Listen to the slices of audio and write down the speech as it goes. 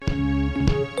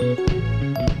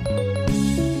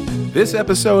This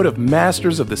episode of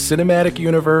Masters of the Cinematic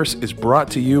Universe is brought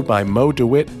to you by Mo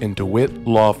DeWitt and DeWitt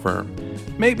Law Firm.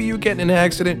 Maybe you get in an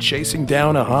accident chasing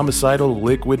down a homicidal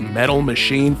liquid metal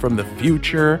machine from the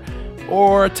future,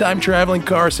 or a time-traveling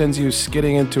car sends you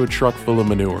skidding into a truck full of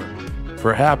manure.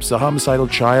 Perhaps a homicidal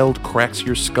child cracks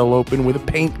your skull open with a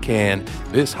paint can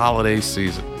this holiday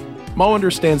season. Mo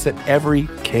understands that every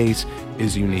case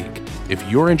is unique. If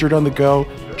you're injured on the go,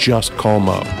 just call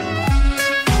Mo.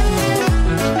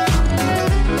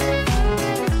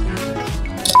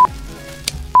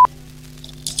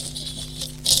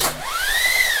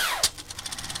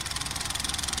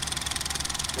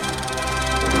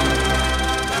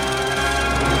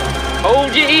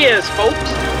 Hold your ears, folks.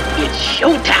 It's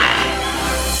showtime.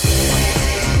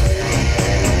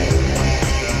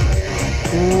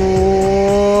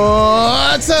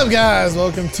 What's up, guys?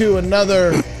 Welcome to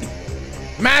another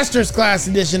Masters Class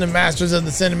edition of Masters of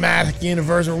the Cinematic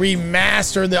Universe, where we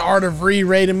master the art of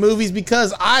re-rating movies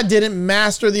because I didn't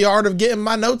master the art of getting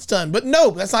my notes done. But no,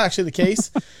 that's not actually the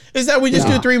case. Is that we just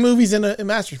do 3 movies in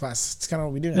Masters Class. It's kind of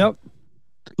what we do now. Yep.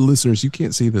 Listeners, you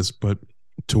can't see this, but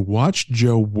to watch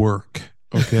Joe work,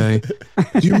 okay?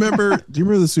 Do you remember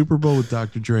the Super Bowl with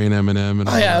Dr. Dre and Eminem? And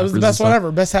Oh yeah, it was the best one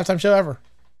ever. Best halftime show ever.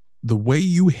 The way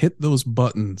you hit those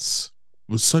buttons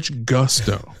was such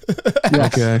gusto.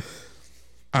 Yes. Okay.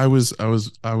 I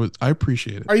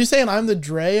appreciate it. Are you saying I'm the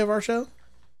Dre of our show?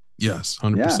 Yes,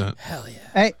 100%. Hell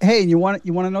yeah. Hey, you want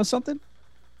to know something?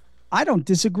 I don't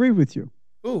disagree with you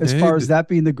Ooh. as far as that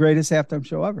being the greatest halftime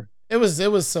show ever. It was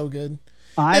so good.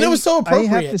 And it was so appropriate.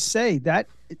 I have to say that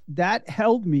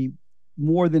held me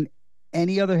more than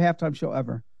any other halftime show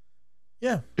ever.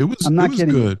 Yeah. It was I'm not it was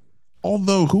kidding good.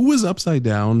 Although, who was upside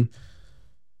down?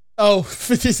 Oh,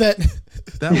 50 Cent.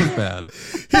 That was bad.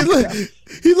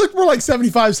 he looked more like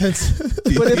 75 cents.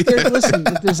 But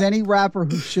if there's any rapper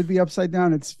who should be upside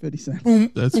down, it's 50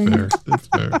 Cent. That's fair. That's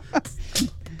fair.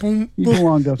 Boom, He boom.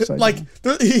 belonged upside like,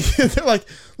 down. they're like,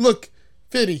 look,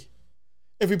 Fitty,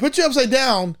 if we put you upside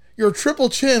down, your triple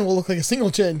chin will look like a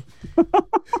single chin.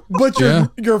 But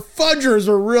your fudgers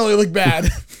will really look bad.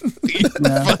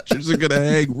 Fudgers are going to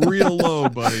hang real low,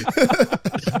 buddy.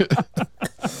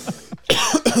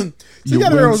 You got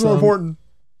to know what's more important.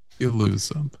 You lose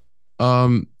some.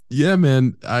 Yeah,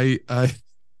 man. I'm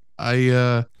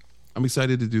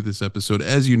excited to do this episode.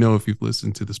 As you know, if you've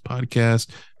listened to this podcast,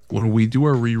 when we do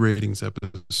our re-ratings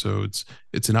episodes,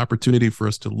 it's an opportunity for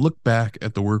us to look back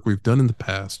at the work we've done in the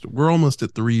past. We're almost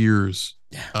at 3 years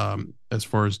as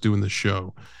far as doing the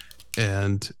show.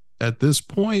 And at this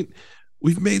point,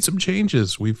 we've made some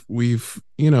changes. We've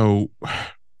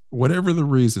whatever the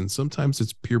reason, sometimes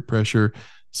it's peer pressure,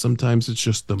 sometimes it's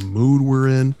just the mood we're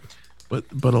in, but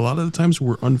a lot of the times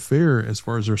we're unfair as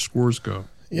far as our scores go,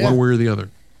 one way or the other.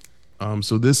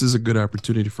 So this is a good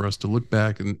opportunity for us to look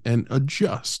back and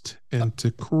adjust and to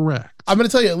correct. I'm going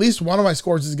to tell you, at least one of my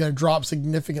scores is going to drop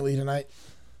significantly tonight.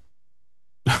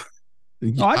 I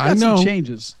got some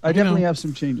changes. I definitely have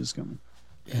some changes coming.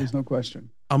 There's no question.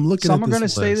 I'm looking Some at are this going to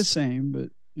stay the list. same, but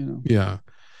Yeah.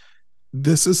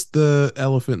 This is the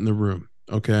elephant in the room,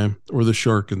 okay? Or the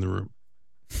shark in the room.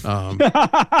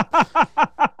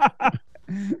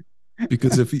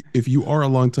 Because if you are a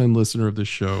longtime listener of this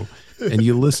show and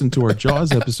you listen to our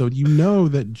Jaws episode, you know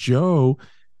that Joe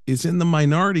is in the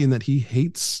minority and that he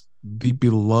hates the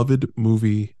beloved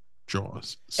movie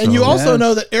Jaws. And you also Yes.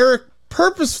 know that Eric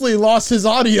purposefully lost his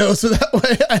audio, so that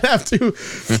way I'd have to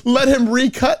let him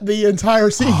recut the entire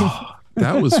scene.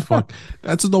 That was fun.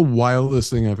 That's the wildest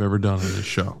thing I've ever done on this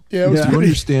show. Yeah, it was Do you pretty-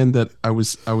 understand that I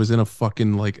was in a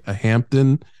fucking like a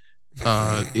Hampton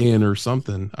Inn or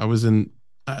something? I was in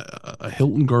a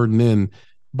Hilton Garden Inn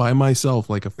by myself,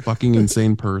 like a fucking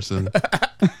insane person.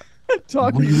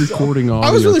 Re-recording audio.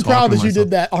 I was really proud talking that you myself.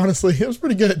 did that, honestly. It was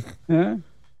pretty good. Yeah.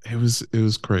 It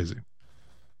was crazy.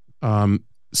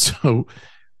 So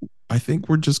I think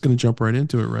we're just going to jump right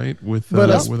into it, right? With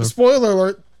But with spoiler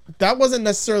alert, that wasn't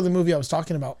necessarily the movie I was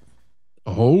talking about.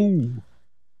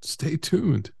 Stay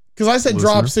tuned. Because I said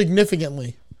Listener. drop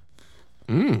significantly.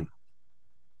 Mm.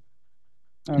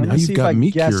 All right, Now let me you've see if got I can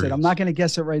me guess curious. it. I'm not going to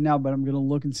guess it right now, but I'm going to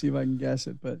look and see if I can guess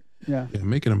it. But yeah. Yeah,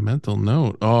 making a mental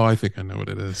note. Oh, I think I know what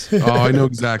it is. Oh, I know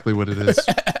exactly what it is.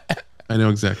 I know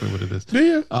exactly what it is. Do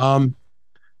you? All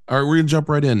right, we're gonna jump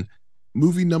right in.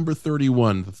 Movie number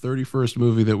 31, the 31st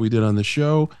movie that we did on the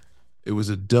show. It was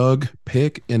a Doug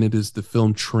pick, and it is the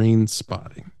film Train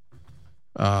Spotting.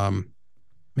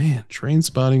 Man, Train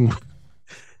Spotting.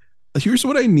 Here's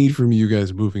what I need from you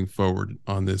guys moving forward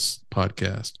on this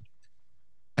podcast.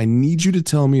 I need you to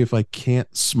tell me if I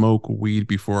can't smoke weed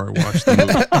before I watch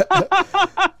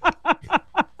the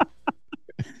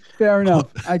movie. Fair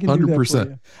enough. I can do that for 100%.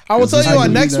 you. I will tell Because you I on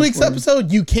can do next that week's for you.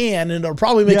 episode, you can, and it'll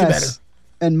probably make it better.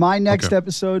 And my next Okay.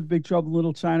 episode, Big Trouble in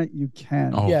Little China, you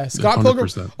can. Oh, Yeah, Scott Pilgrim.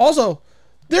 100%. Also,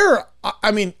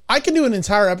 I can do an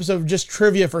entire episode of just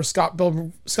trivia for Scott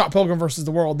Pilgrim versus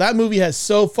the World. That movie has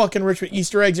so fucking rich with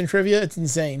Easter eggs and trivia. It's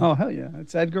insane. Oh hell yeah,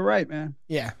 it's Edgar Wright, man.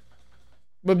 Yeah.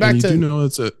 But back And you to do know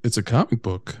it's a comic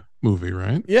book movie,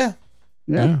 right? yeah.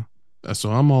 Yeah. So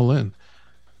I'm all in.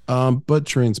 But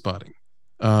Train Spotting.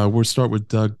 We'll start with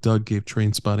Doug. Doug gave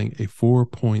Train Spotting a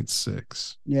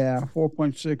 4.6. Yeah,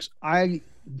 4.6.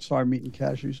 I'm sorry, meat and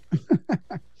cashews.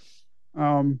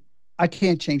 I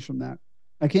can't change from that.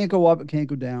 I can't go up. It can't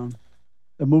go down.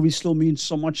 The movie still means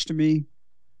so much to me.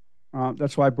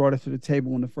 That's why I brought it to the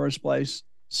table in the first place.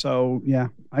 So yeah,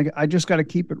 I just got to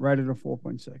keep it right at a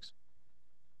 4.6.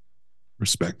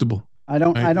 Respectable. I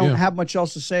don't yeah. have much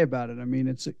else to say about it. I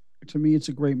mean, to me, it's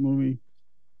a great movie.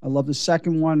 I love the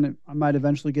second one. I might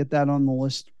eventually get that on the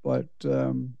list, but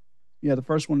yeah, the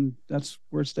first one, that's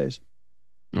where it stays.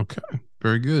 Okay.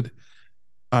 Very good.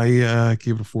 I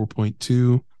gave it a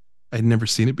 4.2. I'd never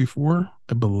seen it before,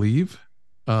 I believe.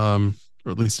 Or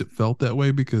at least it felt that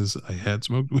way because I had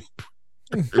smoked weed.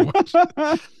 It's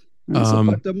a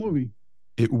fucked up movie.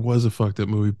 It was a fucked up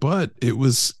movie, but it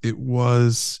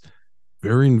was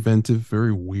very inventive,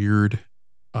 very weird.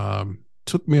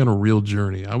 Took me on a real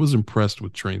journey. I was impressed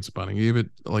with Train Spotting. Gave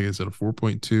it, like I said, a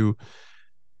 4.2.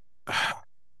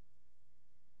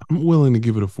 I'm willing to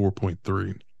give it a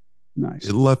 4.3. Nice.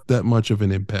 It left that much of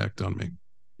an impact on me.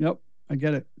 Yep, I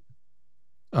get it.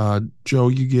 Joe,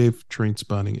 you gave Train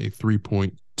Spotting a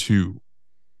 3.2.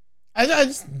 I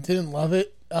just didn't love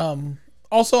it.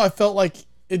 Also, I felt like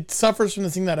it suffers from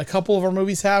the thing that a couple of our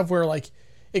movies have where like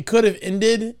it could have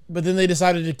ended, but then they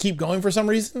decided to keep going for some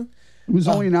reason. It was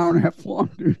only an hour and a half long,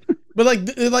 dude. But like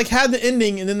it like had the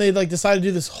ending and then they like decided to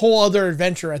do this whole other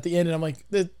adventure at the end. And I'm like,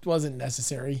 that wasn't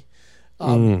necessary.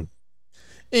 And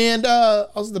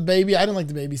also the baby. I didn't like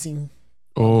the baby scene.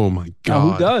 Oh my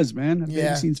God. Who does, man? That Yeah.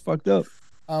 baby scene's fucked up.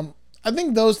 I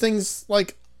think those things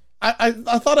like I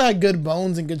thought it had good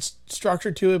bones and good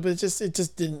structure to it, but it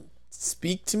just didn't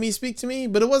speak to me,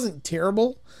 but it wasn't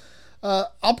terrible.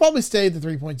 I'll probably stay at the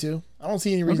 3.2. I don't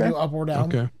see any reason to go up or down.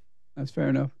 Okay. That's fair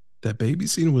enough. That baby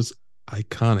scene was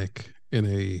iconic in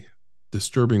a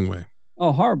disturbing way.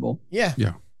 Oh, horrible. Yeah.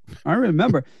 Yeah. I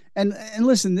remember. And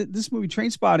listen, this movie Train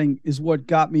Spotting is what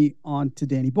got me on to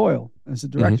Danny Boyle as a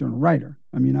director and a writer.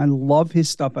 I mean, I love his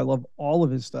stuff. I love all of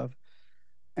his stuff.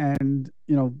 And,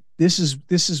 you know, this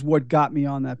is what got me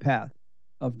on that path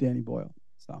of Danny Boyle.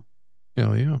 So,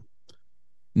 Hell yeah.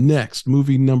 Next,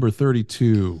 movie number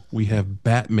 32, we have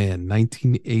Batman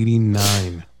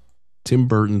 1989. Tim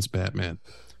Burton's Batman.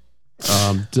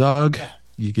 Doug,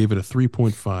 you gave it a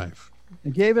 3.5. I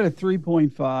gave it a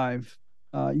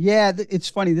 3.5. Yeah, it's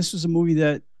funny. This was a movie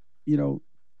that, you know,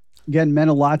 again, meant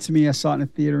a lot to me. I saw it in a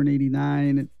theater in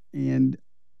 89. And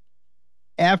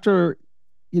after,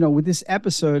 you know, with this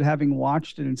episode, having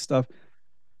watched it and stuff,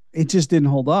 it just didn't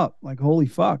hold up. Like, holy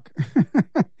fuck.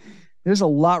 There's a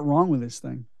lot wrong with this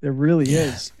thing. There really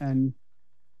is. And,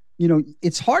 you know,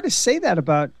 it's hard to say that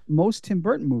about most Tim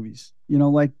Burton movies. You know,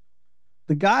 like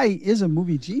the guy is a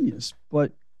movie genius,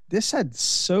 but this had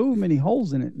so many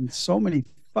holes in it and so many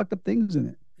fucked up things in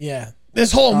it. Yeah.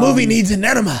 This whole movie needs an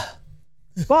enema.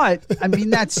 But I mean,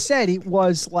 that said, it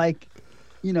was like,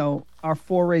 you know, our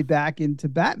foray back into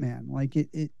Batman. Like it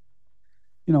you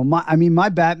know, my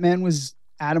Batman was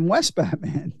Adam West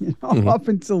Batman, you know, up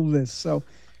until this. So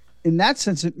in that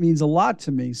sense, it means a lot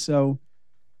to me. So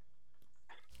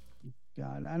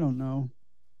God, I don't know.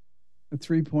 A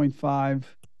 3.5.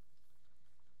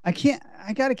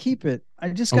 I got to keep it. I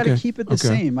just got to keep it the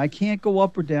same. I can't go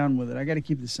up or down with it. I got to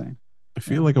keep it the same. I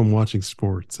feel like I'm watching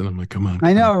sports and I'm like, come on.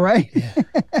 I know, right?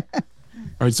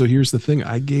 All right, so here's the thing.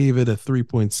 I gave it a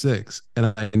 3.6,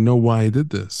 and I know why I did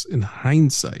this. In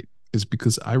hindsight, is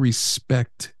because I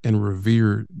respect and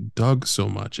revere Doug so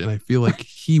much, and I feel like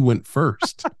he went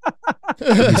first.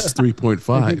 He's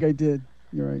 3.5. I think I did.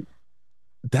 You're right.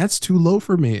 That's too low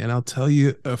for me, and I'll tell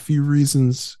you a few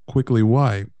reasons quickly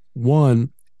why.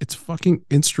 One, it's fucking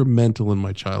instrumental in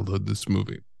my childhood, this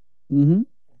movie. Mm-hmm.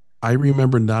 I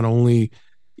remember not only,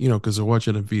 you know, because I watched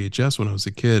it on VHS when I was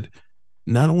a kid,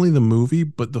 not only the movie,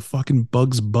 but the fucking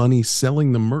Bugs Bunny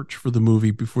selling the merch for the movie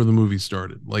before the movie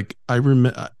started. Like, I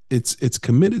remember, it's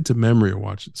committed to memory. I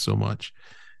watched it so much,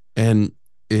 and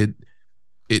it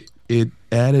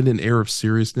added an air of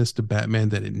seriousness to Batman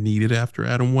that it needed after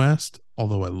Adam West.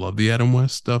 Although I love the Adam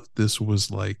West stuff, this was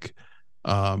like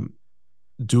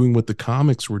doing what the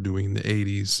comics were doing in the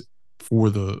 80s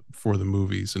for the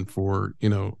movies and for, you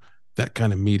know, that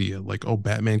kind of media. Like, oh,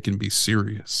 Batman can be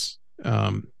serious.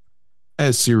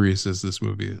 As serious as this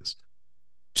movie is.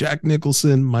 Jack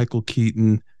Nicholson, Michael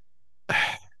Keaton,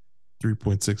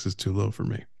 3.6 is too low for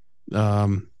me.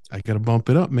 I got to bump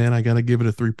it up, man. I got to give it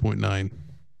a 3.9.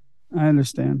 I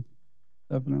understand.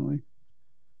 Definitely.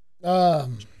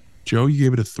 Joe, you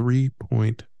gave it a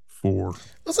 3.4. Looks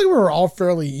like we were all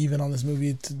fairly even on this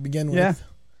movie to begin with.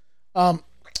 Yeah.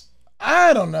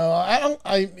 I don't know.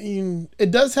 I mean,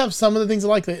 it does have some of the things I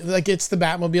like. Like, it's the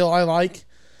Batmobile I like.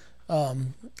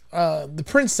 The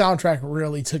Prince soundtrack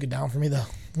really took it down for me, though.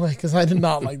 Like, because I did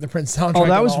not like the Prince soundtrack. Oh,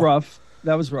 that was rough.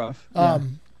 That was rough.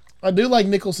 I do like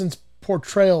Nicholson's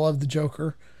portrayal of the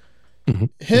Joker.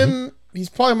 He's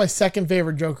probably my second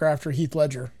favorite Joker after Heath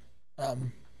Ledger.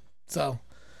 So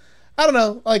I don't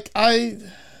know. Like, I'll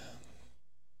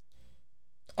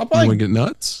probably You want to get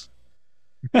nuts?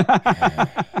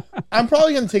 I'm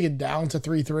probably gonna take it down to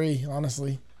 3.3.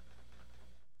 Honestly,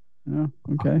 Yeah,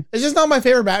 okay. it's just not my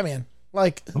favorite Batman.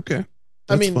 Like, Okay.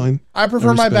 I That's mean, fine. I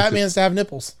prefer my respect it. Batmans to have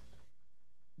nipples.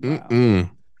 Mm-mm.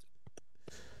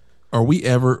 Are we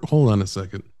ever? Hold on a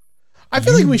second. I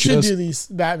feel like You we should just- do these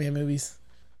Batman movies.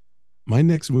 My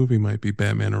next movie might be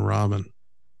Batman and Robin.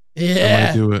 I Yeah,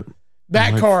 might do it. I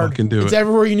Bat might card. fucking do It's it.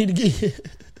 everywhere you need to get.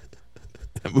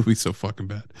 That movie's so fucking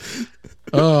bad.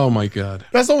 Oh my god.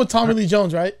 That's the one with Tommy Lee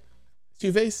Jones, right?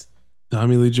 Two-Face.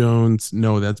 Tommy Lee Jones.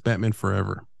 No, that's Batman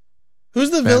Forever. Who's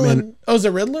the Batman- villain? Oh, is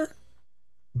it Riddler?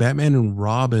 Batman and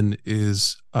Robin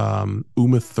is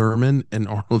Uma Thurman and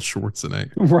Arnold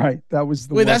Schwarzenegger. Right. That was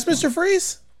the Wait, that's worst Mr.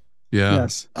 Freeze? Yeah. one.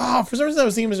 Yes. Oh, for some reason I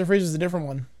was thinking Mr. Freeze was a different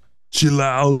one. Chill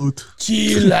out.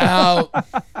 Chill out.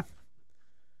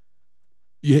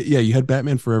 Yeah, you had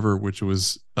Batman Forever, which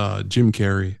was Jim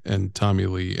Carrey and Tommy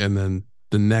Lee, and then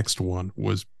the next one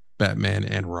was Batman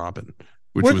and Robin,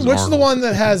 which was What's the Arnold. one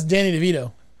that has Danny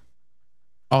DeVito?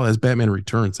 Oh, that's Batman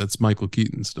Returns. That's Michael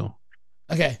Keaton still.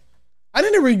 Okay. I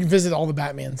need to revisit all the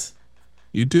Batmans.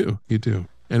 You do,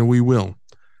 and we will.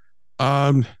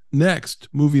 Next,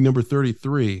 movie number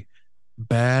 33,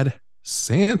 Bad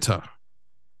Santa.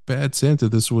 Bad Santa.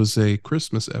 This was a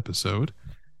Christmas episode,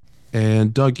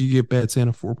 and Doug, you get Bad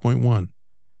Santa 4.1.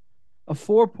 A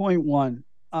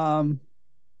 4.1.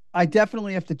 I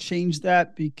definitely have to change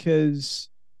that because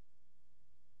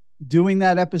doing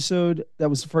that episode, that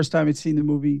was the first time I'd seen the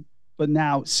movie. But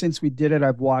now, since we did it,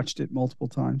 I've watched it multiple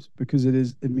times because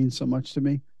it means so much to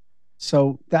me.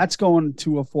 So that's going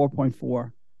to a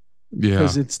 4.4 Yeah,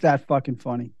 because it's that fucking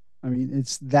funny. I mean,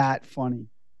 it's that funny.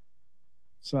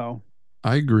 So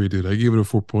I agree, dude. I gave it a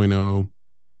 4.0.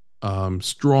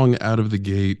 Strong out of the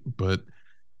gate, but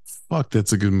fuck,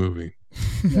 that's a good movie.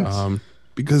 yes.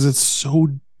 Because it's so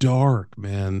dark,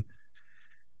 man.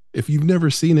 If you've never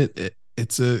seen it,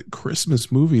 it's a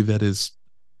Christmas movie that is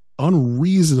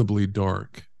unreasonably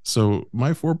dark. So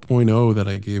my 4.0 that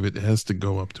I gave it has to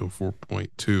go up to a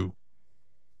 4.2.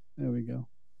 There we go.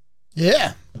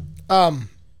 Yeah. I've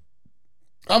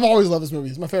always loved this movie.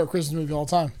 It's my favorite Christmas movie of all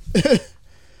time.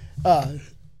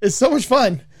 It's so much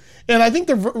fun. And I think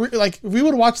if we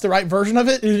would watch the right version of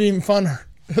it, it'd be even funner.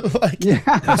 Like, Yeah,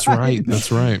 That's right. That's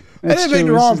right. That's didn't make true.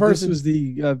 the wrong This person. was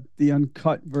the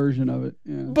uncut version of it.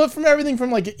 Yeah. But from everything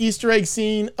from like an Easter egg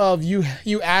scene of you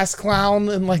ass clown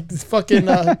and like this fucking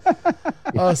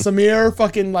Samir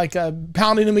fucking like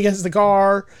pounding him against the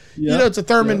car. Yep, You know, it's a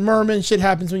Thurman yep. Merman. Shit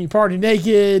happens when you party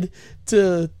naked.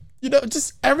 To, you know,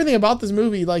 just everything about this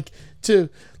movie. Like, to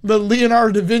the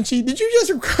Leonardo da Vinci. Did you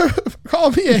just call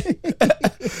me a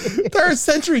third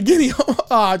century Guinea?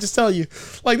 Just tell you,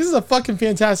 like, this is a fucking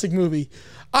fantastic movie.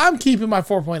 I'm keeping my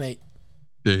 4.8.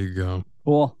 There you go.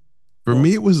 Cool. For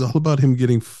me, it was all about him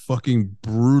getting fucking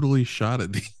brutally shot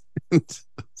at the end.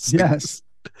 Yes.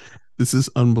 This is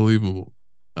unbelievable.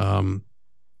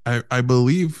 I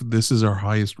believe this is our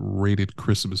highest rated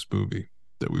Christmas movie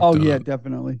that we've Oh done. yeah,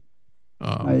 definitely.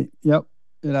 Yep,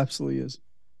 it absolutely is.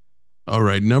 All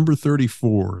right, number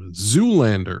 34,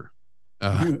 Zoolander.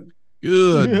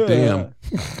 Good damn.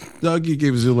 Doug, you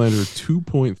gave Zoolander a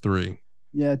 2.3.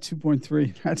 Yeah,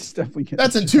 2.3. That's definitely getting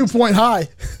That's a 2-point high.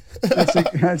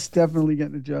 that's definitely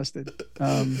getting adjusted.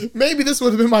 Maybe this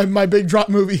would have been my big drop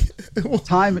movie.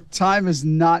 Time has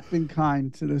not been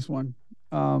kind to this one.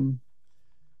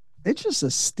 It's just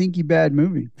a stinky bad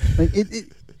movie. Like it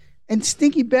and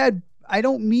stinky bad. I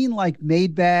don't mean like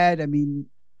made bad. I mean,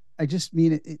 I just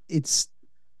mean it's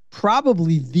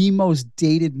probably the most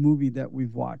dated movie that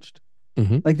we've watched.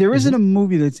 Mhm. Like there isn't a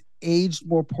movie that's aged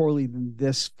more poorly than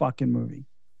this fucking movie.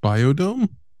 Biodome?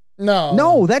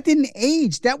 No, that didn't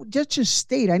age. That just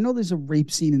stayed. I know there's a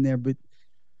rape scene in there, but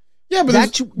Yeah, but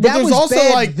that there's was also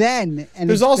bad like then. And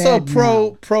there's it's also bad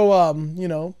pro now. you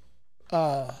know,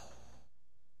 Climate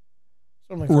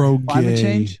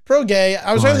change. Pro-gay.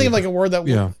 I was trying to think of like a word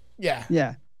that.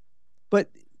 Yeah. But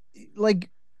like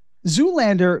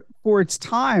Zoolander, for its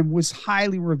time, was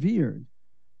highly revered.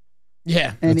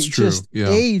 Yeah, and that's it true. just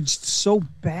aged so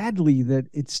badly that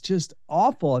it's just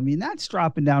awful. I mean, that's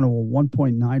dropping down to a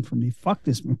 1.9 for me. Fuck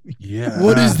this movie. Yeah.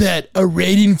 What is that? A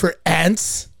rating for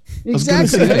ants?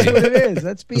 Exactly. That's what it is.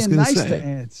 That's being nice to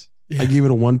ants. I gave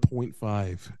it a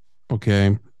 1.5.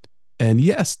 Okay. And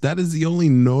yes, that is the only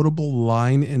notable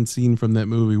line and scene from that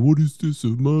movie. What is this?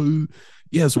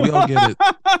 Yes, we all get it.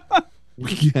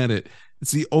 We get it.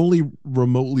 It's the only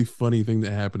remotely funny thing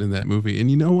that happened in that movie.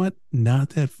 And you know what? Not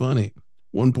that funny.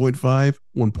 1.5,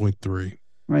 1.3.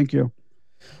 Thank you.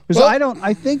 Because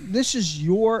I think this is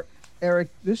Eric,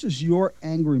 this is your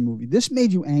angry movie. This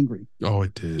made you angry. Oh,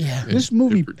 it did. Yeah. This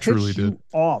movie it truly pissed you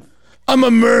off. I'm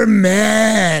a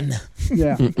merman.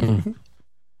 Yeah.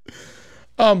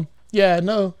 Yeah,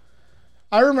 no.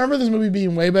 I remember this movie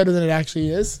being way better than it actually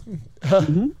is.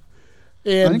 And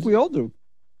I think we all do.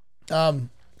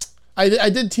 I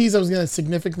did tease I was going to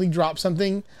significantly drop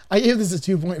something. I gave this a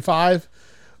 2.5,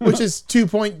 which is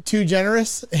 2.2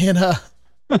 generous. And I'm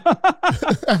going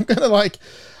to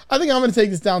I think I'm going to take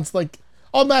this down to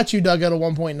I'll match you, Doug, at a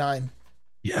 1.9.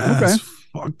 Yes. Okay.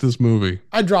 Fuck this movie.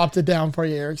 I dropped it down for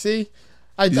you, Eric. See?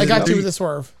 I got you with a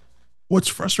swerve. What's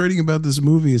frustrating about this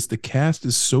movie is the cast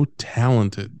is so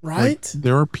talented. Right?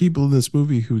 There are people in this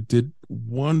movie who did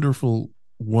wonderful,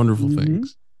 wonderful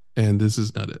things. And this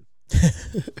is not it.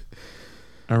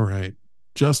 All right.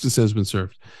 Justice has been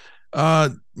served.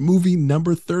 Movie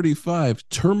number 35,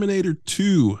 Terminator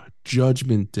 2,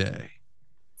 Judgment Day.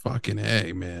 Fucking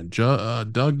A, man.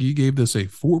 Doug, you gave this a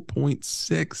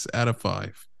 4.6 out of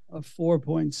 5. A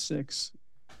 4.6.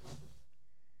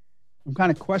 I'm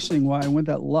kind of questioning why I went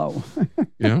that low.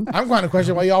 Yeah. I'm kind of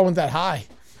questioning why y'all went that high.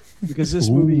 Because this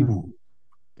movie,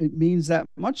 it means that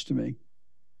much to me.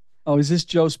 Oh, is this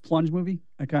Joe's plunge movie?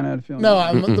 I kind of had a feeling.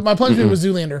 No, my plunge movie was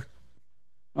Zoolander.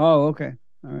 Oh, okay.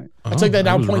 All right. I took that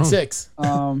down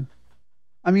 0.6.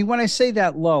 I mean, when I say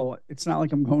that low, it's not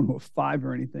like I'm going to a 5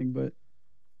 or anything, but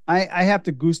I have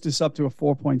to goose this up to a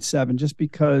 4.7 just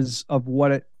because of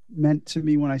what it meant to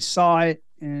me when I saw it,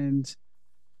 and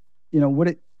what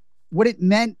it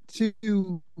meant to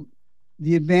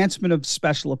the advancement of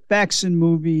special effects in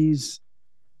movies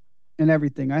and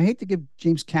everything. I hate to give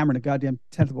James Cameron a goddamn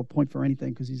 10th of a point for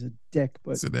anything because he's a dick,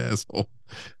 but he's an asshole.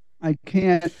 I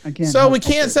can't. So we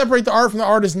can't separate the art from the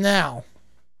artist now.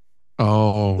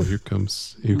 Oh, here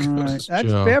comes That's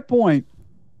Joe. A fair point.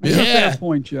 That's a fair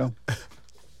point, Joe.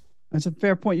 That's a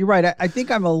fair point. You're right. I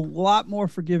think I'm a lot more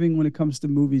forgiving when it comes to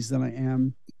movies than I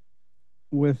am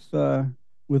with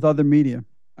other media.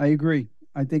 I agree.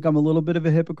 I think I'm a little bit of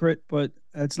a hypocrite, but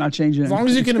that's not changing. As long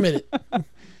as you can admit it.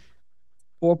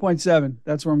 4.7.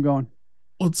 That's where I'm going.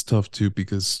 Well, it's tough too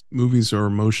because movies are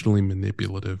emotionally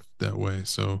manipulative that way.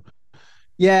 So,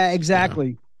 yeah, exactly.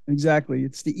 Yeah. Exactly.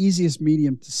 It's the easiest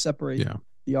medium to separate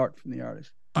the art from the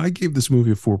artist. I gave this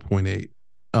movie a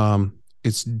 4.8.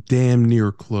 It's damn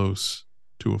near close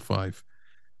to a 5.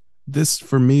 This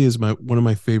for me is one of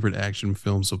my favorite action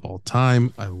films of all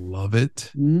time. I love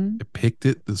it. I picked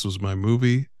it. This was my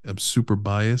movie. I'm super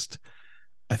biased.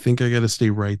 I think I got to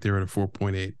stay right there at a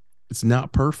 4.8. It's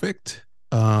not perfect.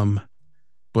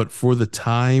 But for the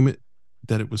time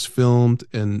that it was filmed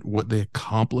and what they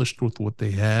accomplished with what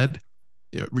they had,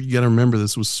 you got to remember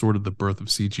this was sort of the birth of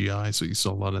CGI. So you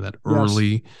saw a lot of that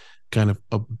early kind of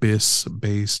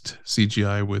abyss-based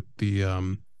CGI with the,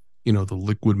 the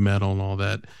liquid metal and all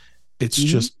that. It's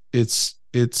just it's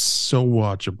so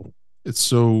watchable. It's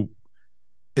so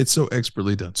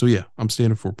expertly done. So yeah, I'm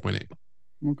staying at 4.8.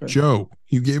 Okay. Joe,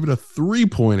 you gave it a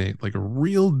 3.8, like a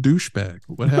real douchebag.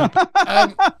 What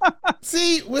happened?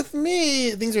 See, with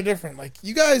me, things are different. Like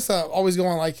you guys always go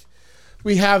on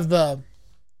we have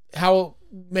how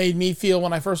it made me feel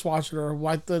when I first watched it, or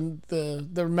what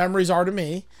the memories are to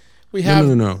me. We have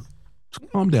no.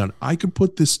 Calm down. I could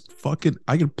pop this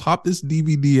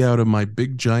DVD out of my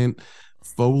big giant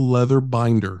faux leather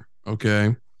binder.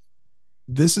 Okay.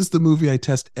 This is the movie I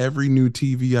test every new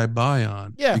TV I buy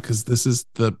on. Yeah. Because this is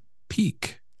the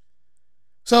peak.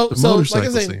 So like I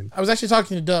was saying, I was actually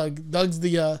talking to Doug. Doug's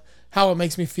the how it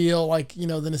makes me feel,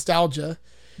 the nostalgia.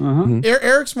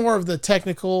 Eric's more of the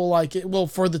technical,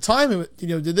 for the time it,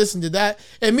 did this and did that.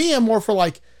 And me, I'm more for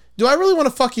do I really want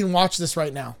to fucking watch this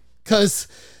right now? Because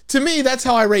to me, that's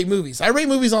how I rate movies. I rate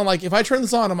movies on if I turn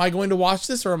this on, am I going to watch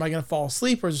this or am I going to fall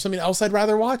asleep, or is there something else I'd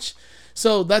rather watch?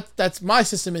 So that's my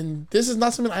system, and this is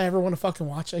not something I ever want to fucking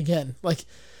watch again.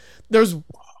 There's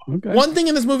one thing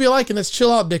in this movie I like, and that's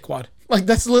chill out, dickwad. Like,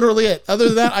 that's literally it. Other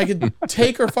than that, I could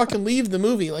take or fucking leave the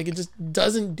movie. Like, it just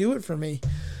doesn't do it for me.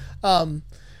 I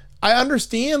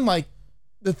understand, like,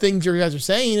 the things you guys are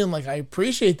saying, and, like, I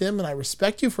appreciate them, and I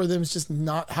respect you for them. It's just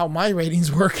not how my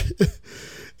ratings work.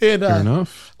 And Fair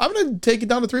enough. I'm going to take it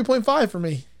down to 3.5 for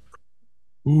me.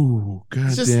 Ooh,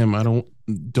 goddamn!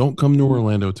 Don't come to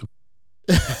Orlando to.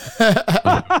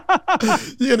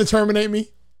 You going to terminate me?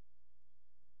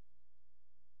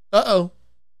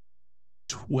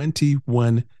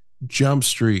 21 Jump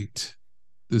Street.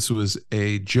 This was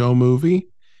a Joe movie,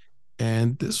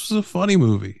 and this was a funny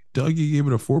movie. Doug, you gave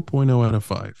it a 4.0 out of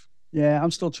 5. Yeah,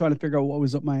 I'm still trying to figure out what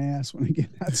was up my ass when I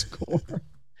get that score.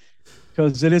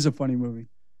 Because it is a funny movie.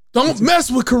 Don't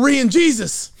mess with Korean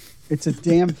Jesus. It's a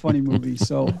damn funny movie.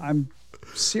 So I'm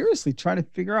seriously trying to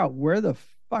figure out where the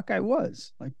fuck I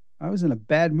was. Like, I was in a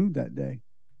bad mood that day.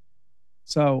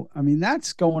 So, I mean,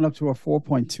 that's going up to a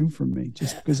 4.2 for me,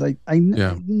 just because I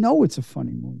know it's a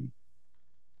funny movie.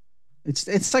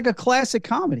 It's like a classic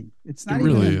comedy. It's not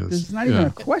There's not even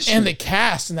a question. And the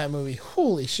cast in that movie,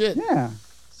 holy shit. Yeah.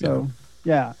 So,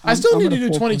 yeah. I still need to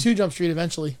do 22 Jump Street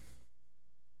eventually.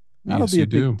 That'll be a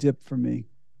big dip for me.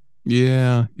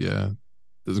 Yeah.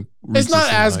 It's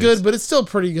not as good, but it's still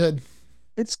pretty good.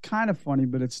 It's kind of funny,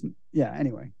 but it's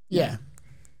anyway. Yeah.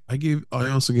 I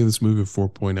also gave this movie a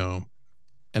 4.0.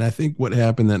 And I think what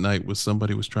happened that night was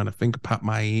somebody was trying to finger pop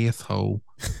my asshole.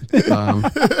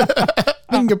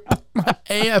 Finger pop my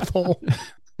asshole.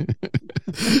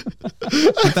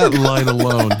 That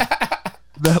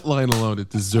line alone, it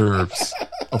deserves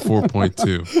a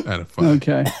 4.2 out of 5.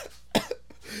 Okay.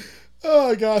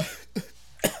 Oh God.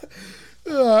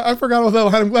 I forgot about that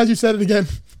line. I'm glad you said it again.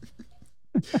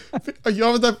 Are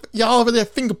y'all over there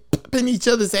finger popping each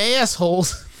other's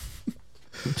assholes?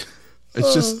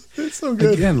 It's just it's so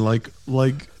good. Again, like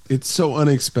it's so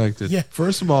unexpected. Yeah.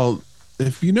 First of all,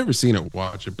 if you've never seen it,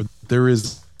 watch it. But there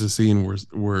is a scene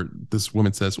where this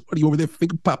woman says, "What are you over there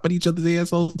finger popping each other's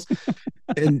assholes?"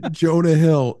 And Jonah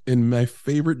Hill, in my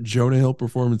favorite Jonah Hill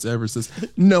performance ever, says,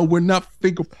 "No, we're not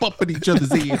finger popping each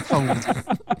other's assholes."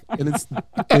 And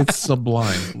it's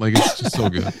sublime. Like, it's just so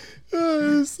good.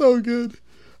 It's so good.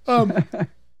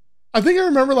 I think I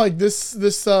remember like this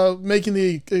making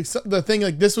the thing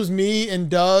like this was me and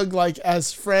Doug like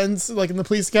as friends like in the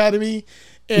police academy,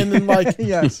 and then like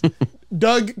yes,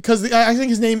 Doug, because I think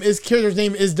his character's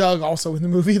name is Doug also in the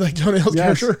movie, like Jonah Hill's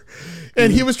character,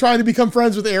 and he was trying to become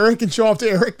friends with Eric and show off to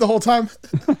Eric the whole time.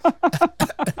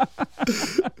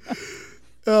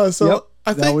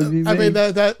 I think I made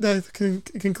that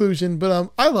conclusion,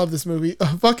 but I love this movie.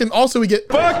 Fucking also we get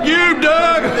Fuck you,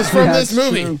 Doug. It's from this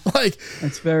movie. True. Like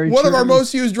that's very one true. of our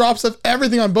most used drops of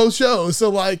everything on both shows. So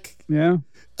like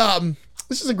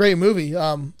this is a great movie.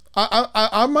 I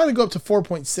might go up to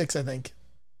 4.6. I think.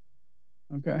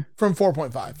 Okay. From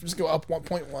 4.5, just go up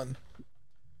 1.1.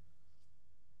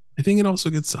 I think it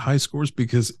also gets high scores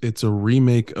because it's a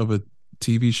remake of a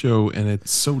TV show and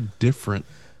it's so different.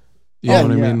 You know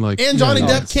what I mean? Like, and Johnny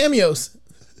Depp cameos.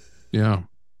 Yeah.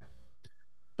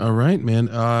 All right, man.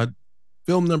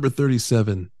 Film number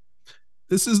 37.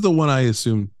 This is the one I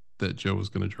assumed that Joe was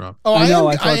going to drop. Oh, I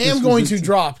am going to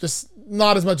drop, just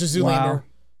not as much as Zoolander.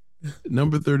 Wow.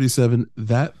 Number 37,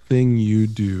 That Thing You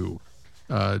Do.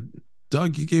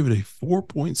 Doug, you gave it a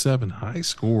 4.7 high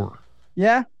score.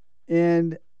 Yeah,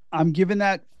 and I'm giving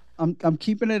that. I'm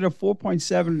keeping it a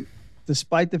 4.7,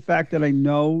 despite the fact that I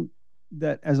know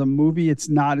that as a movie it's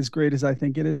not as great as I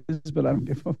think it is, but I don't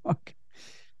give a fuck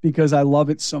because I love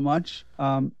it so much.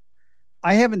 I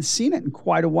haven't seen it in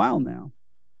quite a while now,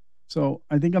 so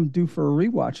I think I'm due for a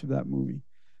rewatch of that movie.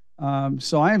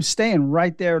 So I am staying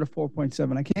right there at a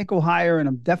 4.7. I can't go higher, and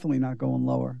I'm definitely not going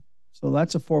lower. So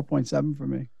that's a 4.7 for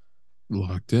me.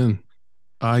 Locked in.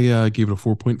 I gave it a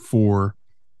 4.4.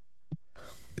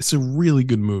 It's a really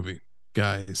good movie,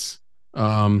 guys.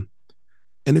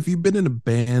 And if you've been in a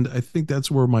band, I think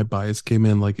that's where my bias came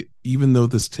in. Like, even though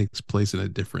this takes place in a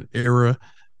different era,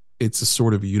 it's a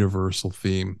sort of universal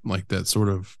theme, like that sort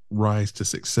of rise to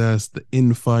success, the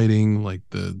infighting, like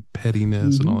the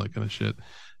pettiness and all that kind of shit.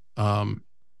 So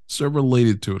I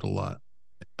related to it a lot.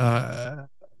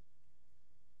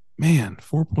 Man,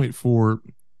 4.4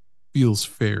 feels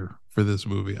fair for this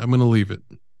movie. I'm going to leave it.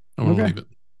 Leave it.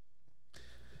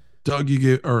 Doug, Joe, you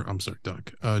gave it a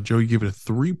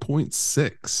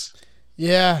 3.6.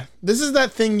 Yeah, this is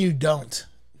that thing you don't.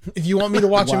 If you want me to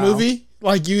watch a movie,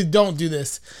 like, you don't do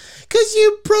this. Because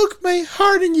you broke my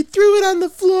heart and you threw it on the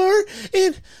floor,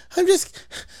 and I'm just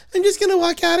going to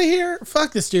walk out of here.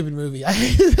 Fuck this stupid movie. I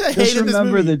hated this movie. Just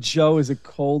remember that Joe is a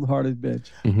cold-hearted bitch.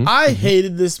 I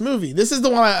hated this movie. This is the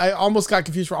one I almost got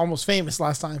confused for Almost Famous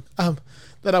last time.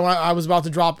 that I was about to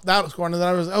drop that score, and then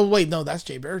I was, oh wait, no, that's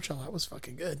Jay Baruchel. That was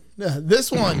fucking good.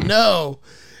 This one, no.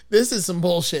 This is some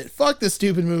bullshit. Fuck this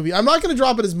stupid movie. I'm not going to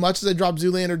drop it as much as I dropped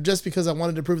Zoolander just because I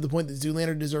wanted to prove the point that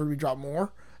Zoolander deserved to be dropped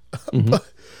more. Mm-hmm.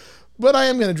 but I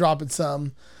am going to drop it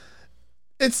some.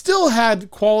 It still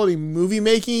had quality movie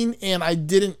making, and I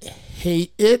didn't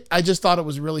hate it. I just thought it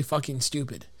was really fucking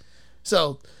stupid.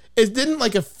 So it didn't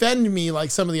like offend me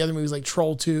like some of the other movies like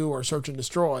Troll 2 or Search and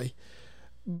Destroy.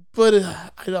 But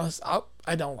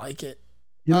I don't like it.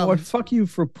 You know what? Fuck you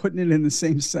for putting it in the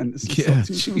same sentence. Yeah,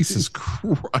 Jesus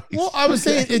Christ. Well, I was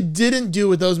saying it didn't do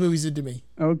what those movies did to me.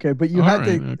 Okay, but you had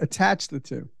to attach the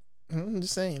two. I'm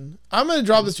just saying. I'm going to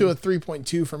drop this to a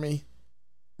 3.2 for me.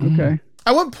 Okay.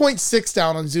 I went 0.6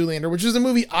 down on Zoolander, which is a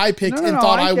movie I picked and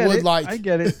thought I would like. I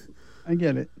get it. I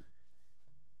get it.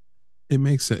 It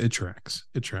makes sense. It tracks.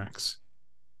 It tracks.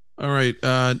 All right.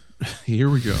 Here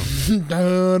we go.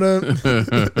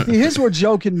 Here's where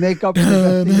Joe can make up for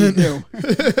the thing you do.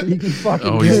 He can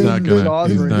fucking he's not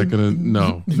gonna.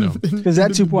 No. Because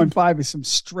that 2.5 is some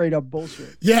straight up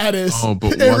bullshit. Yeah, it is. Oh,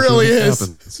 but it really is.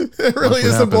 Happens. It really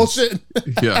is some bullshit.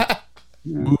 Yeah.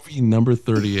 Movie number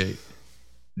 38.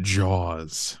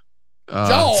 Jaws.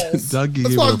 Jaws. Doug gave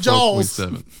it a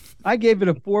 4.7. I gave it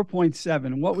a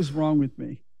 4.7. What was wrong with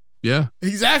me? Yeah.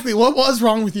 Exactly. What was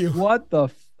wrong with you? What the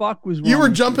fuck was wrong? You were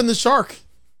jumping the shark.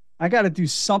 I got to do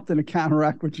something to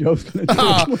counteract what Joe's going to do.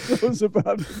 What Joe's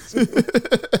about to do.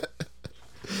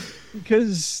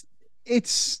 Because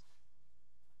it's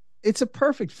a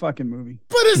perfect fucking movie.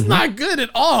 But it's not good at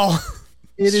all.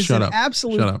 It is an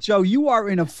absolute, Joe, you are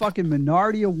in a fucking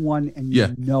minority of one and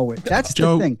you know it. That's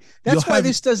Joe, the thing. That's why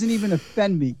this doesn't even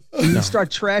offend me when you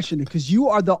start trashing it, because you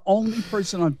are the only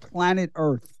person on planet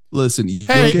Earth. Listen, you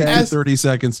get 30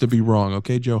 seconds to be wrong.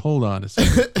 Okay, Joe, hold on a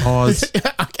second. Pause.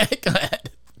 Okay, go ahead.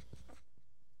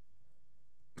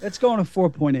 Let's go on a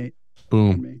 4.8.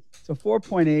 Boom. For me. It's a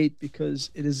 4.8 because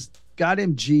it is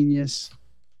goddamn genius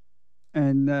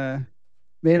and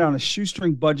made on a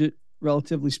shoestring budget,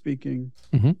 relatively speaking.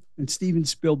 Mm-hmm. And Steven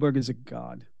Spielberg is a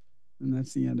god. And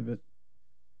that's the end of it.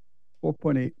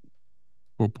 4.8.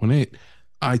 4.8.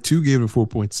 I too gave it a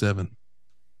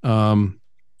 4.7.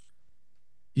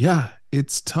 Yeah,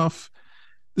 it's tough.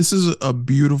 This is a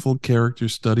beautiful character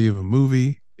study of a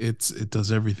movie. It does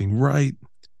everything right.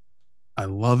 I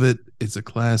love it. It's a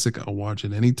classic. I'll watch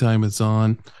it anytime it's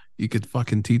on. You could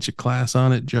fucking teach a class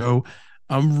on it, Joe.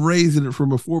 I'm raising it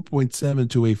from a 4.7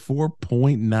 to a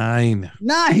 4.9.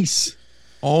 Nice.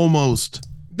 Almost.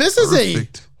 This is a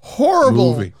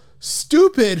horrible, movie.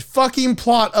 Stupid fucking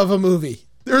plot of a movie.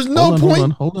 There's no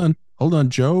point. Hold on,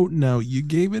 Joe. Now, you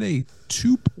gave it a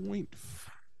 2.5.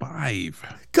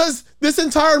 Because this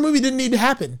entire movie didn't need to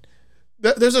happen.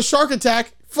 There's a shark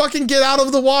attack. Fucking get out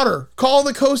of the water. Call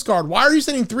the Coast Guard. Why are you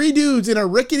sending 3 dudes in a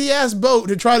rickety-ass boat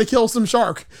to try to kill some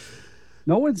shark?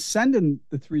 No one's sending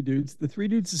the 3 dudes. The 3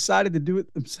 dudes decided to do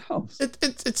it themselves.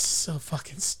 It's so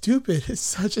fucking stupid. It's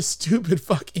such a stupid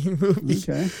fucking movie.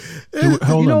 Okay.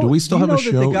 Hold on. Do we still have a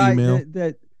show email?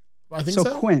 I think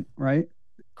so. Quint, right?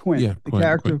 Quint. Yeah, the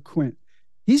character of Quint.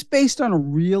 He's based on a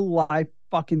real life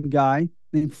fucking guy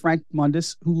named Frank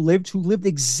Mundus who lived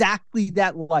exactly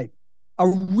that life. A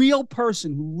real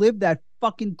person who lived that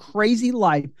fucking crazy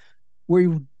life where he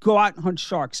would go out and hunt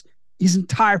sharks his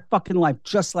entire fucking life,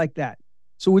 just like that.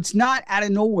 So it's not out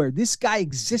of nowhere. This guy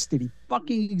existed. He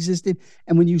fucking existed.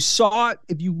 And when you saw it,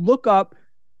 if you look up,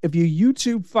 if you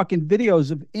YouTube fucking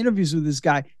videos of interviews with this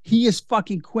guy, he is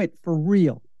fucking Quint for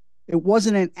real. It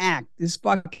wasn't an act. This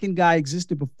fucking guy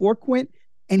existed before Quint,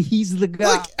 and he's the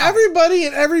guy. Like, everybody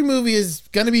in every movie is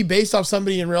going to be based off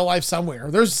somebody in real life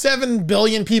somewhere. There's 7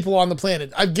 billion people on the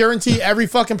planet. I guarantee every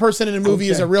fucking person in a movie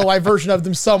is a real life version of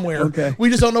them somewhere. Okay. We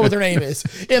just don't know what their name is.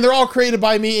 And they're all created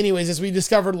by me anyways, as we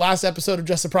discovered last episode of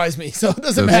Just Surprise Me. So it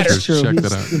doesn't matter. True. Check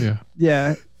that out. Yeah.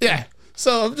 Yeah. Yeah.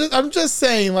 So I'm just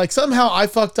saying, like, somehow I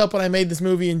fucked up when I made this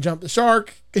movie and jumped the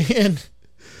shark. And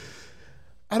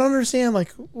I don't understand,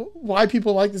 like, why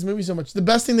people like this movie so much. The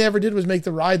best thing they ever did was make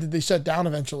the ride that they shut down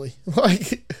eventually.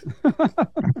 Like,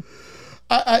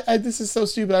 this is so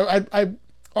stupid. I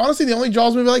honestly, the only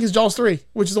Jaws movie I like is Jaws 3,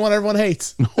 which is the one everyone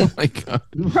hates. Oh my God.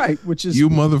 Right. Which is you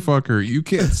motherfucker. You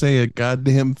can't say a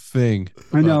goddamn thing.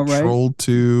 I know, right? Troll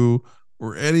 2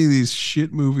 or any of these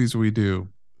shit movies we do.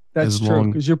 That's true,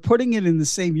 because you're putting it in the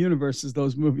same universe as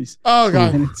those movies. Oh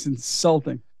God. And it's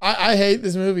insulting. I hate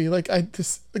this movie. Like,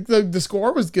 the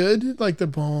score was good. Like, the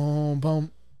boom,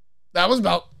 boom. That was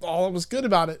about all that was good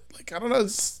about it. Like, I don't know.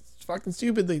 It's fucking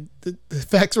stupid. The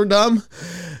effects were dumb.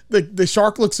 The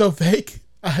shark looks so fake.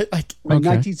 In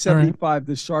 1975,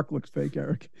 the shark looked fake,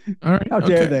 Eric. All right. How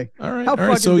dare they? All right. How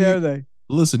fucking dare they?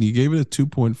 Listen, you gave it a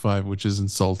 2.5, which is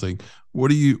insulting.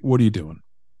 What are you doing?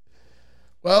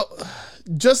 Well,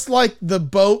 just like the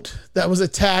boat that was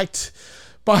attacked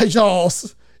by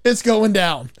Jaws, it's going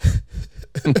down.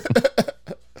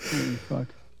 Holy fuck.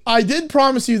 I did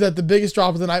promise you that the biggest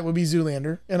drop of the night would be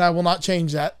Zoolander, and I will not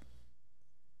change that.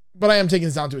 But I am taking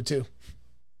this down to a 2.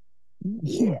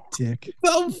 You dick.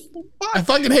 I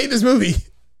fucking hate this movie.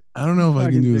 I don't know if I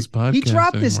can do this podcast. He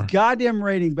dropped anymore. this goddamn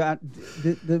rating back.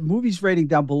 The movie's rating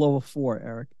down below a 4,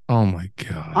 Eric. Oh my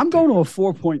god! I'm going to a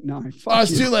 4.9. Fuck Oh,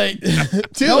 it's you. too late.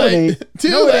 Too No, it late. ain't. Too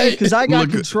No, it ain't, late. because I got Look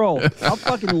at- control. I'll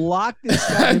fucking lock this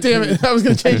guy. God damn it! I was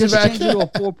gonna change it Just back, change it to a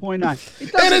 4.9.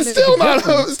 It doesn't and it's make still a not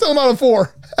difference. still not a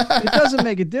 4. It doesn't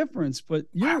make a difference, but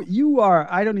you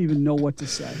are. I don't even know what to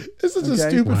say. This is a Okay.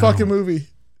 stupid Wow. fucking movie.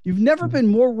 You've never been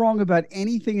more wrong about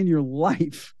anything in your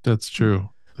life. That's true.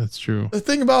 That's true. The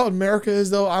thing about America is,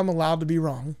 though, I'm allowed to be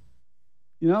wrong.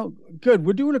 You know, good.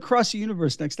 We're doing Across the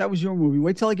Universe next. That was your movie.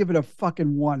 Wait till I give it a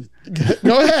fucking 1.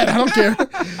 Go ahead. I don't care.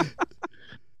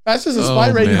 That's just a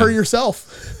spite Oh, rating. man. Hurt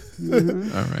yourself.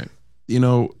 Mhm. All right. You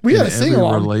know, We had in a sing every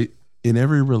along. in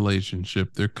every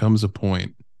relationship, there comes a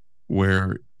point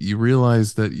where you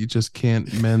realize that you just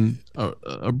can't mend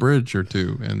a bridge or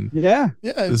two, and Yeah.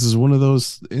 Yeah. this is one of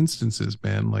those instances,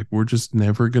 man. Like, we're just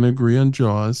never gonna agree on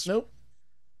Jaws. Nope.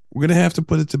 We're gonna have to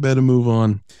put it to bed and move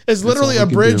on. It's literally all a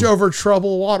we can bridge do. over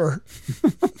troubled water.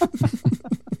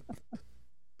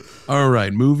 All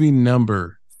right, movie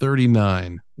number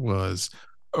 39 was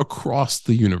Across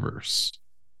the Universe.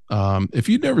 If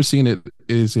you've never seen it,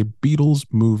 it is a Beatles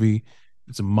movie.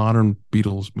 It's a modern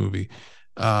Beatles movie.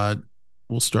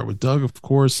 We'll start with Doug, of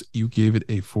course. You gave it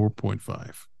a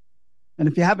 4.5. And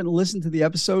if you haven't listened to the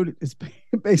episode, it's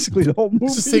basically the whole movie.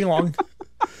 It's just sing along.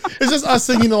 It's just us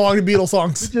singing along to Beatles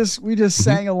songs. We just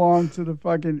sang along to the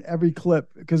fucking every clip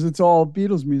because it's all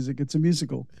Beatles music. It's a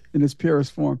musical in its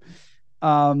purest form.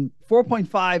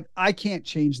 4.5. I can't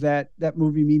change that. That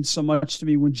movie means so much to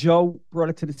me. When Joe brought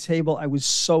it to the table, I was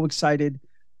so excited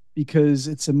because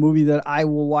it's a movie that I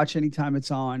will watch anytime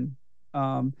it's on.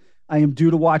 I am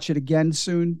due to watch it again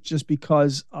soon just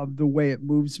because of the way it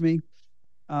moves me.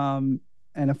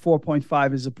 And a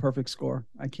 4.5 is a perfect score.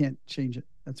 I can't change it.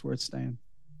 That's where it's staying.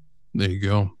 There you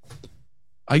go.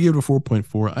 I give it a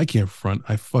 4.4. I can't front.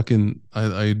 I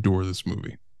adore this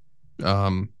movie.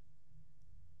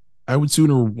 I would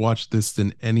sooner watch this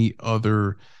than any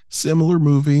other similar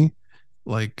movie.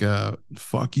 Like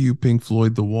fuck you, Pink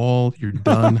Floyd, The Wall. You're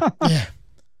done. Yeah.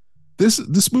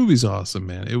 This movie's awesome,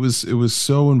 man. It was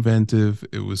so inventive.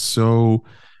 It was so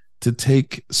to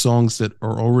take songs that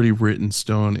are already written in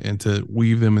stone and to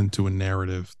weave them into a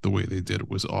narrative the way they did. It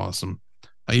was awesome.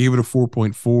 I gave it a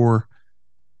 4.4.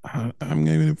 I'm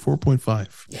giving it a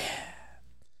 4.5.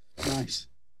 Nice.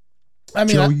 I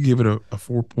mean, Joe, you give it a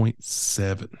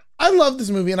 4.7. I love this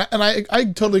movie, and I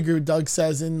totally agree with Doug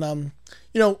says. And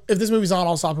if this movie's on,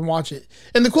 I'll stop and watch it.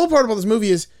 And the cool part about this movie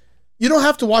is you don't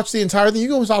have to watch the entire thing. You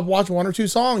can stop, watch 1 or 2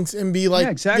 songs, and be like, Yeah,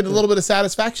 exactly. get a little bit of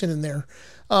satisfaction in there.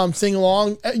 Sing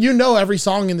along. You know every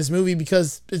song in this movie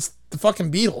because it's the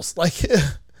fucking Beatles. Like,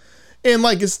 and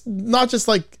like it's not just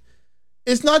like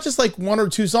 1 or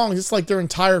 2 songs. It's like their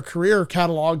entire career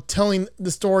catalog telling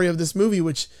the story of this movie,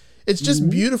 which it's just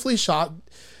beautifully shot.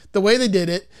 The way they did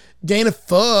it. Dana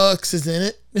Fuchs is in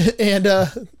it, and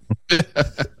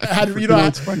how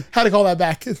to call that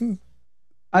back.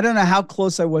 I don't know how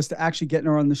close I was to actually getting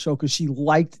her on the show because she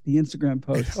liked the Instagram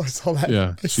post I saw that.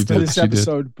 Yeah, she for did. this She did.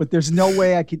 episode, but there's no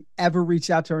way I could ever reach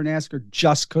out to her and ask her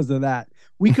just because of that.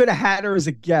 We could have had her as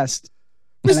a guest,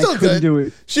 We and I still couldn't could. do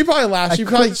it. She probably laughed. I She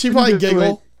probably couldn't do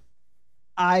giggle.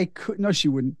 I could no, she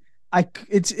wouldn't.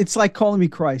 It's like calling me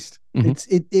Christ.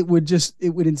 Mhm.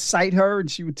 It would incite her,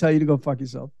 and she would tell you to go fuck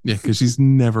yourself. Yeah, because she's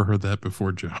never heard that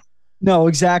before, Joe. No,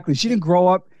 exactly. She didn't grow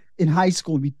up in high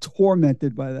school and be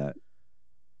tormented by that.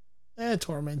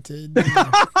 Tormented.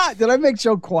 Did I make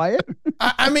Joe quiet?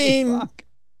 I mean, Fuck.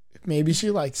 maybe she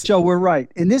likes it. Joe, we're right.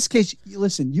 In this case,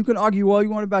 listen, you can argue all you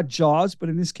want about Jaws, but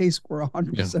in this case, we're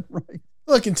 100% right.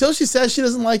 Look, until she says she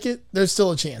doesn't like it, there's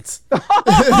still a chance.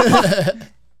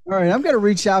 All right, I'm going to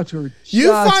reach out to her. You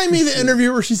just find to me the see.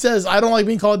 interview where she says, I don't like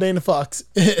being called Dana Fuchs.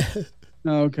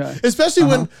 Okay. Especially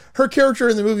when her character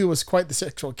in the movie was quite the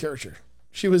sexual character.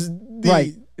 She was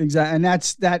Right. Exactly. And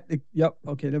that's that. Yep.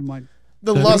 Okay. Never mind.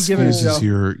 the That lustful. giving it, excuses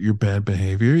Joe. your bad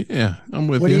behavior. Yeah, I'm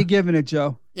with What are you. you giving it,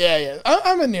 Joe? Yeah.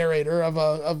 I'm a narrator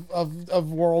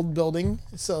of world building,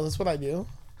 so that's what I do.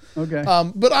 Okay.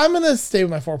 But I'm gonna stay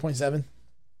with my 4.7.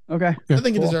 Okay. I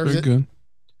think it Cool. deserves Very it. good.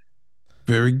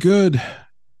 Very good.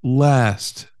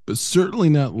 Last, but certainly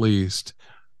not least,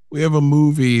 we have a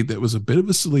movie that was a bit of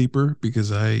a sleeper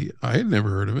because I had never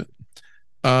heard of it.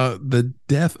 The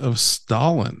Death of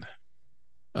Stalin.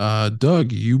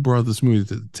 Doug, you brought this movie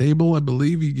to the table. I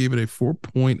believe you gave it a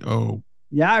 4.0.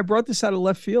 Yeah, I brought this out of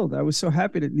left field. I was so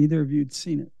happy that neither of you had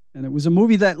seen it. And it was a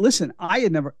movie that, listen, I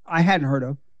hadn't heard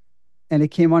of. And it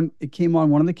came on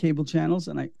one of the cable channels,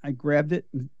 and I grabbed it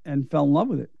and fell in love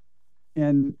with it.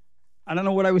 And I don't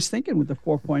know what I was thinking with the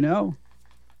 4.0.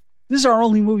 This is our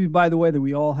only movie, by the way, that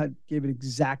we all gave it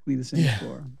exactly the same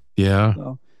score. Yeah.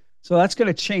 So that's going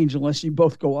to change unless you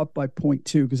both go up by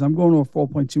 0.2, because I'm going to a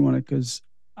 4.2 on it because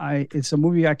it's a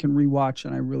movie I can rewatch,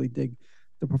 and I really dig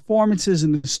the performances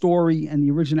and the story and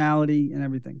the originality and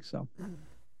everything. So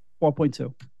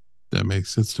 4.2. That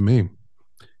makes sense to me.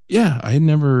 Yeah,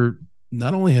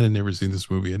 not only had I never seen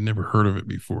this movie, I'd never heard of it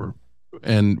before.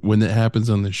 And when it happens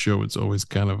on the show, it's always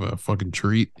kind of a fucking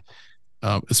treat.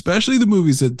 Especially the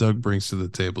movies that Doug brings to the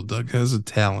table. Doug has a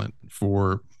talent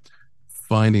for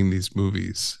finding these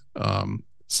movies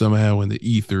somehow in the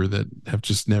ether that have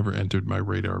just never entered my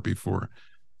radar before.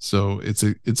 So it's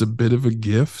a bit of a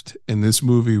gift, and this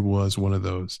movie was one of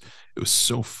those. It was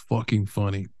so fucking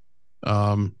funny.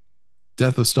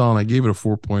 Death of Stalin, I gave it a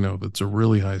 4.0. That's a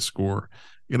really high score.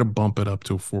 I gotta bump it up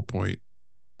to a 4.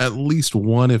 At least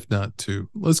 1, if not 2.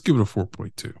 Let's give it a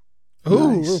 4.2.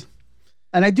 Ooh. Nice.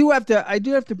 And I do have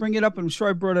to bring it up. I'm sure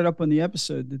I brought it up on the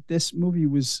episode that this movie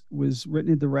was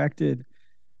written and directed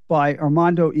by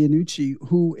Armando Iannucci,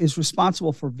 who is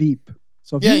responsible for Veep.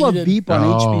 So if you love Veep on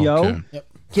HBO,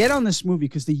 get on this movie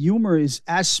because the humor is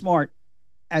as smart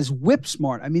as Whip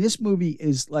smart. I mean, this movie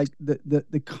is like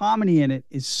the comedy in it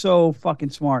is so fucking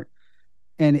smart,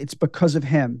 and it's because of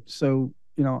him. So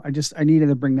I needed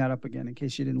to bring that up again in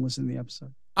case you didn't listen to the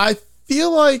episode. I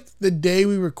feel like the day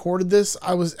we recorded this,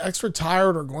 I was extra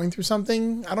tired or going through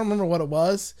something. I don't remember what it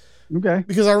was. Okay.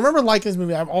 Because I remember liking this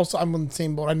movie. I'm on the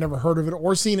same boat. I'd never heard of it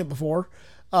or seen it before.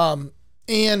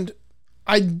 And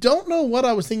I don't know what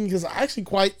I was thinking because I actually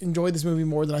quite enjoyed this movie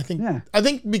more than I think. Yeah. I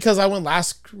think because I went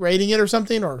last rating it or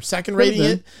something or second rating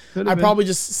it, I probably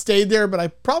just stayed there, but I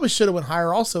probably should have went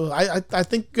higher also. I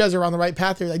think you guys are on the right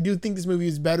path here. I do think this movie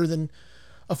is better than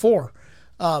a 4.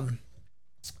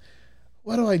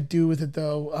 What do I do with it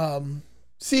though?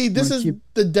 See, this is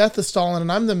the Death of Stalin,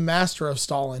 and I'm the master of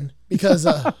Stalin because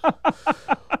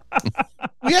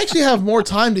we actually have more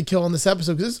time to kill in this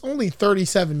episode because it's only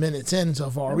 37 minutes in so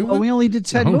far. We only did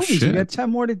 10 movies. Shit. We got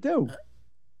 10 more to do.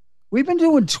 We've been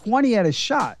doing 20 at a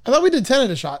shot. I thought we did 10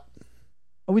 at a shot.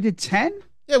 Oh, we did 10?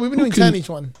 Yeah, we've been doing 10 each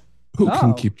one. Who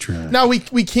can keep track? Now we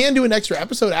can do an extra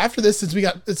episode after this since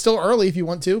it's still early if you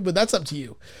want to, but that's up to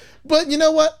you. But you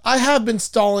know what? I have been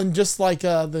stalling just like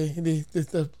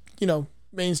the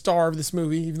main star of this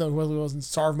movie, even though he wasn't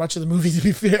star of much of the movie to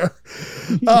be fair.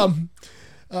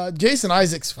 Jason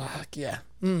Isaacs, fuck yeah.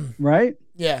 Right?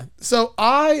 Yeah. So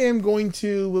I am going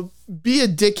to be a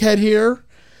dickhead here,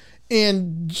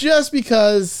 and just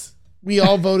because we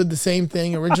all voted the same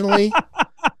thing originally.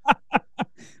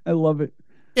 I love it.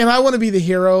 And I want to be the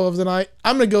hero of the night.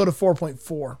 I'm going to go to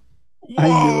 4.4. I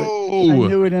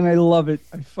knew it, and I love it.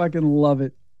 I fucking love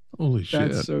it. Holy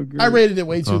shit. That's so good. I rated it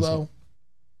way too low.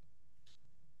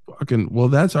 Well,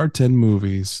 that's our 10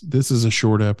 movies. This is a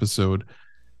short episode,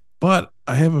 but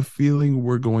I have a feeling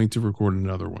we're going to record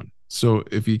another one. So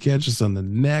if you catch us on the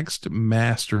next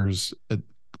Masters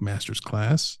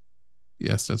class,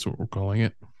 yes, that's what we're calling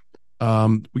it.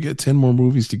 We got 10 more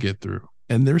movies to get through.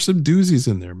 And there's some doozies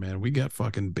in there, man. We got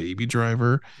fucking Baby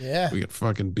Driver. Yeah. We got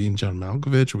fucking Being John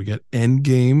Malkovich. We got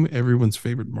Endgame, everyone's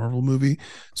favorite Marvel movie.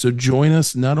 So join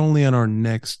us not only on our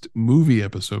next movie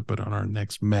episode, but on our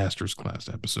next Masters Class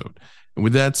episode. And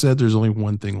with that said, there's only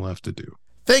one thing left to do.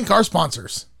 Thank our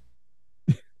sponsors.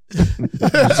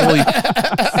 There's only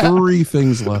 3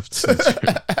 things left.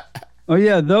 Oh,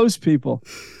 yeah, those people.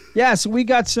 Yeah, so we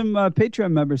got some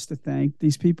Patreon members to thank.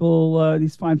 These people,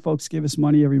 these fine folks give us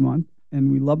money every month,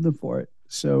 and we love them for it.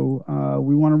 So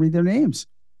we want to read their names.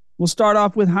 We'll start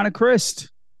off with Hannah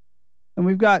Christ. And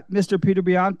we've got Mr. Peter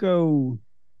Bianco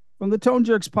from the Tone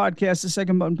Jerks podcast, the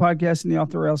Second Button podcast, and the Off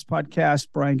the Rails podcast,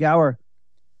 Brian Gower.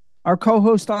 Our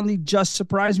co-host on the Just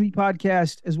Surprise Me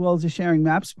podcast, as well as the Sharing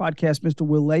Maps podcast, Mr.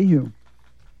 Will Lehue.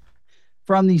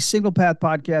 From the Single Path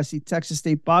podcast, the Texas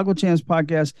State Boggle Champs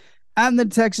podcast, and the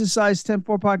Texas Size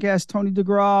 10-4 podcast, Tony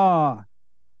DeGraw.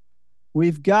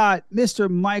 We've got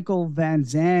Mr. Michael Van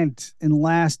Zant. And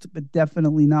last but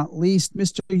definitely not least,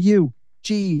 Mr.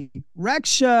 U.G.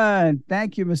 Rection.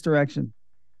 Thank you, Mr. Rection.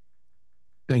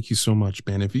 Thank you so much,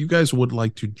 man. If you guys would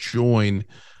like to join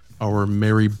our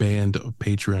merry band of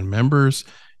Patreon members,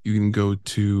 you can go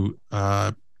to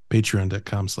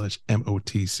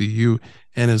patreon.com/MOTCU.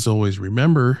 And as always,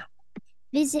 remember,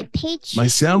 visit Patreon. My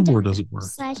soundboard doesn't work.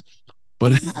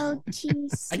 But I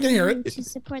can hear it. To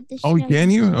support the show. oh, can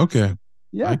you? Okay.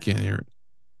 Yeah. I can't hear it.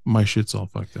 My shit's all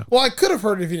fucked up. Well, I could have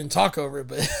heard it if you didn't talk over it,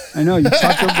 but I know you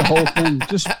talked over the whole thing.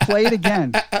 Just play it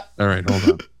again. All right, hold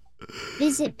on.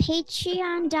 Visit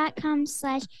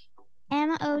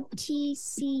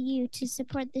patreon.com/MOTCU to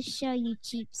support the show, you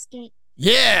cheapskate.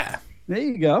 yeah. There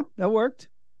you go. That worked.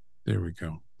 There we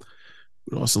go.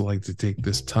 We'd also like to take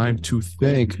this time to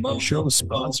thank show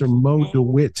sponsor Mo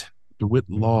DeWitt, DeWitt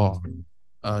Law.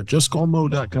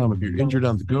 JustCallMo.com. If you're injured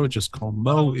on the go, just call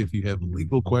Mo. If you have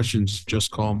legal questions, just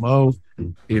call Mo.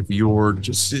 If you're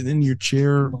just sitting in your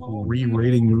chair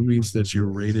re-rating movies that you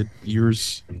rated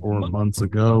years or months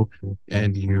ago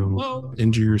and you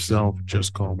injure yourself,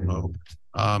 just call Mo.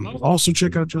 Also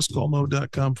check out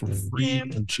JustCallMo.com for free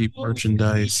and cheap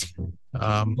merchandise.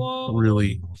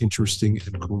 Really interesting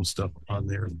and cool stuff on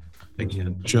there.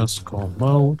 Again,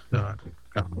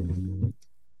 JustCallMo.com.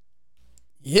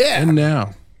 Yeah. And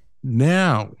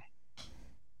now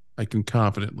I can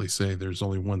confidently say there's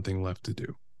only one thing left to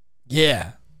do.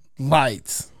 Yeah.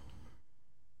 Lights.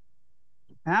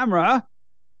 Camera.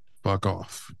 Fuck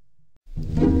off.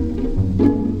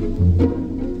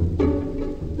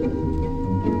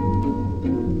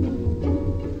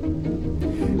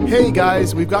 Hey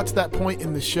guys, we've got to that point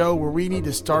in the show where we need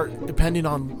to start depending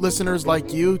on listeners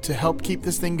like you to help keep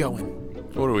this thing going.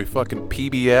 What are we, fucking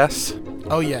PBS?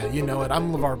 Oh yeah, you know it.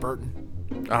 I'm LeVar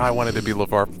Burton. I wanted to be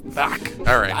LeVar. Fuck.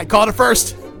 All right. I called it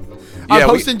first. Yeah, I'm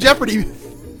hosting Jeopardy.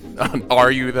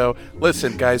 Are you, though?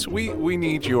 Listen, guys, we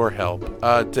need your help.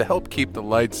 To help keep the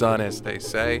lights on, as they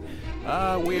say,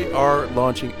 we are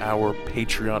launching our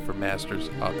Patreon for Masters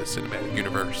of the Cinematic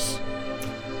Universe.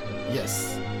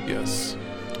 Yes. Yes.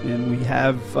 And we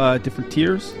have different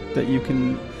tiers that you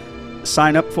can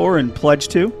sign up for and pledge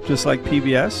to, just like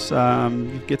PBS.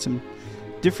 You get some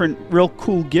different real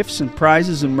cool gifts and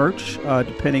prizes and merch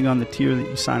depending on the tier that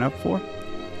you sign up for.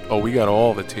 Oh, we got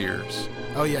all the tiers.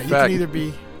 Oh yeah, you fact, can either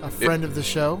be a friend of the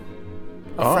show,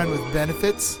 a friend with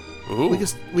benefits. Ooh.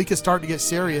 We could start to get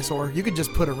serious, or you could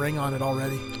just put a ring on it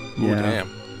already. Ooh, damn.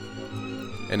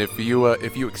 And if you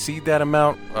exceed that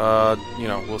amount,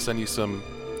 we'll send you some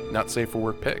not safe for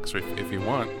work pics if you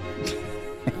want.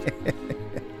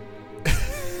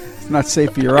 It's not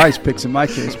safe for your eyes pics in my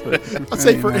case, but I'll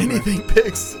say for anything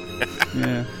pics.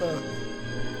 Yeah.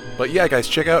 But yeah, guys,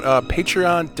 check out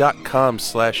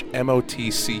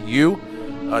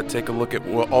patreon.com/MOTCU. Take a look at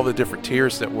all the different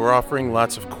tiers that we're offering.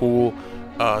 Lots of cool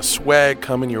swag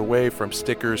coming your way, from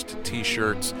stickers to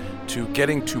t-shirts to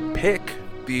getting to pick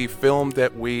the film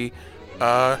that we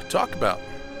talk about.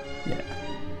 Yeah.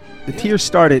 The tiers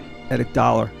started at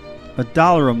 $1.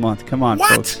 $1 a month. Come on,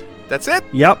 What? folks. That's it?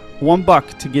 Yep,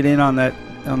 $1 to get in on that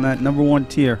number one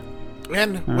tier.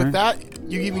 And with that,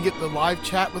 you even get the live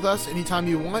chat with us anytime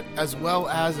you want, as well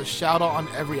as a shout out on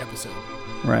every episode.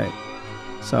 Right.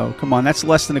 So come on, that's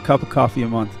less than a cup of coffee a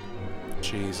month.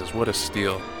 Jesus, what a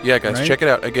steal. Yeah, guys, Right? check it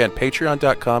out. Again,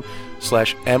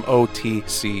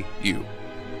 patreon.com/MOTCU.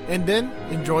 And then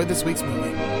enjoy this week's movie.